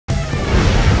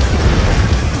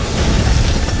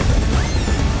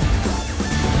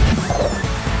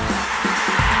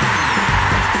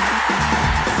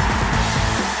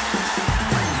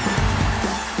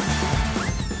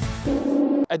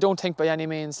I don't think by any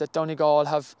means that Donegal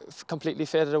have completely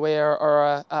faded away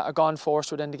or gone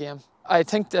forced within the game. I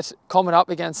think that coming up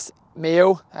against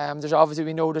Mayo, there's obviously,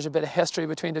 we know there's a bit of history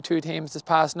between the two teams this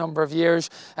past number of years.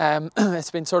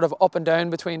 It's been sort of up and down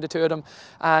between the two of them,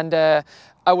 and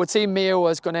I would see Mayo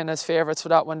as going in as favourites for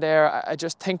that one there. I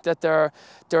just think that they're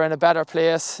in a better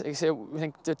place. I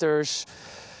think that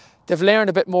they've learned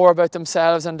a bit more about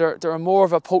themselves, and they're more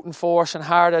of a potent force and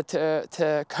harder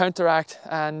to counteract.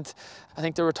 And I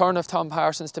think the return of Tom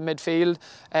Parsons to midfield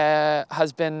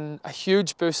has been a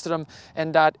huge boost to them,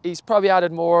 in that he's probably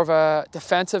added more of a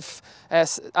defensive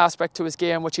aspect to his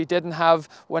game, which he didn't have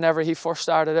whenever he first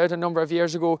started out a number of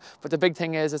years ago. But the big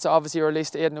thing is, it's obviously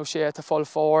released Aidan O'Shea to full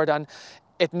forward, and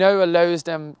it now allows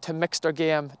them to mix their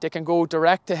game. They can go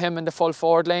direct to him in the full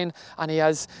forward lane, and he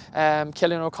has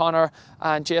Cillian O'Connor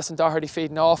and Jason Doherty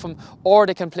feeding off him, or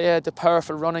they can play the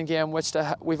powerful running game, which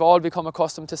we've all become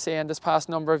accustomed to seeing this past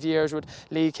number of years, with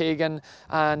Lee Keegan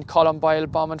and Colin Boyle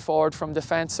bombing forward from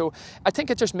defence. So I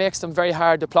think it just makes them very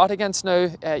hard to plot against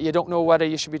now. You don't know whether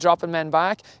you should be dropping men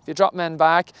back. If you drop men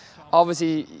back,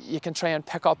 obviously you can try and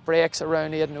pick up breaks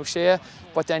around Aidan O'Shea,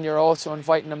 but then you're also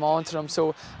inviting them onto them.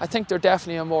 So I think they're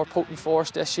definitely a more potent force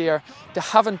this year. They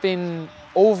haven't been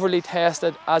overly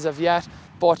tested as of yet,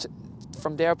 but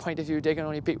from their point of view, they can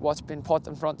only beat what's been put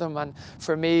in front of them, and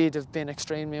for me, they've been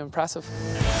extremely impressive.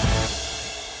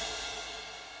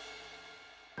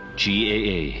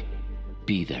 GAA,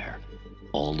 be there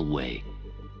all the way.